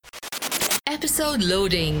Episode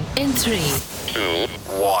loading in 3, 2,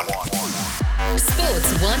 1.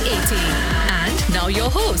 Sports 180. And now your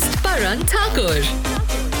host, Paran Thakur.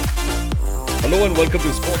 Hello and welcome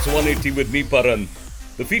to Sports 180 with me, Paran.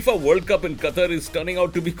 The FIFA World Cup in Qatar is turning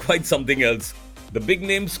out to be quite something else. The big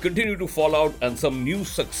names continue to fall out and some new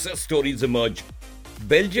success stories emerge.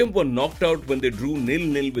 Belgium were knocked out when they drew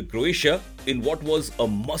 0-0 with Croatia in what was a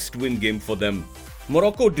must-win game for them.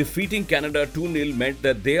 Morocco defeating Canada 2-0 meant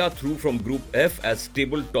that they are through from Group F as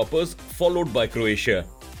table toppers, followed by Croatia.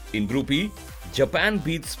 In Group E, Japan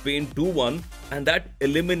beat Spain 2-1 and that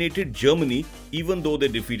eliminated Germany even though they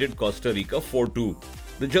defeated Costa Rica 4-2.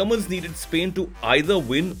 The Germans needed Spain to either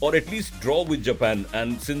win or at least draw with Japan,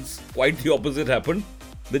 and since quite the opposite happened,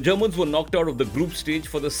 the Germans were knocked out of the group stage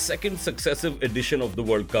for the second successive edition of the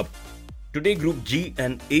World Cup. Today Group G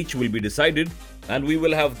and H will be decided and we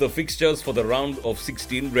will have the fixtures for the round of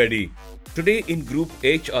 16 ready. Today in Group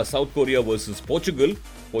H are South Korea versus Portugal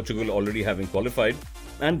already having qualified,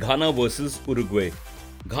 and Ghana versus Uruguay.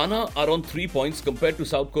 Ghana are on 3 points compared to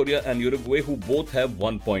South Korea and Uruguay, who both have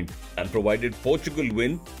 1 point. And provided Portugal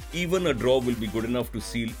win, even a draw will be good enough to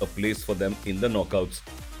seal a place for them in the knockouts.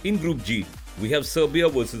 In Group G, we have Serbia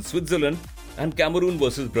versus Switzerland and Cameroon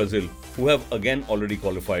versus Brazil, who have again already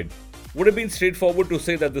qualified. Would have been straightforward to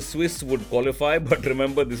say that the Swiss would qualify, but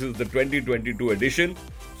remember this is the 2022 edition,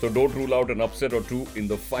 so don't rule out an upset or two in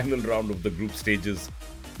the final round of the group stages.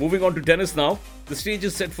 Moving on to tennis now, the stage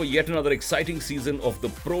is set for yet another exciting season of the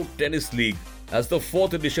Pro Tennis League as the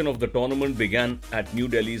 4th edition of the tournament began at New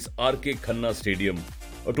Delhi's R.K. Khanna Stadium.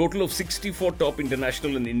 A total of 64 top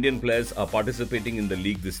international and Indian players are participating in the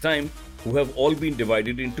league this time, who have all been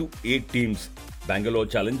divided into 8 teams: Bangalore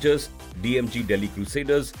Challengers, DMG Delhi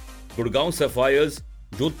Crusaders, Gurgaon Sapphires,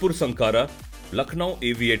 Jodhpur Sankara, Lucknow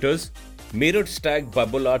Aviators, Meerut Stag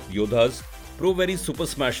Babolat Yodhas, Pro Very Super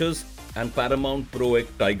Smashers, and Paramount Pro Ek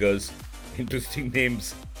Tigers. Interesting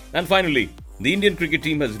names. And finally, the Indian cricket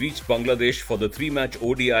team has reached Bangladesh for the 3-match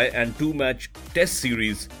ODI and 2-match Test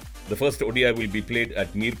series. The first ODI will be played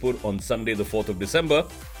at Mirpur on Sunday, the 4th of December,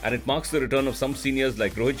 and it marks the return of some seniors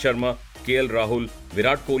like Rohit Sharma, KL Rahul,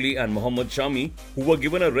 Virat Kohli, and Mohammad Shami, who were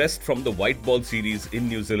given a rest from the white ball series in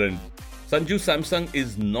New Zealand. Sanju Samsung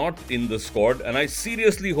is not in the squad, and I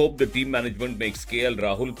seriously hope the team management makes KL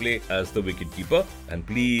Rahul play as the wicketkeeper, and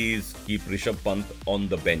please keep Rishabh Pant on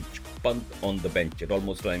the bench. Pant on the bench, it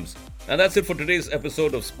almost rhymes. And that's it for today's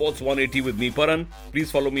episode of Sports 180 with me, Paran.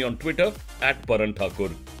 Please follow me on Twitter @Paran Thakur.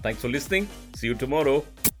 Thanks for listening. See you tomorrow.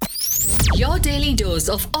 Your daily dose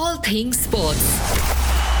of all things sports.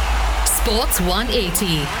 Sports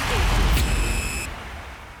 180.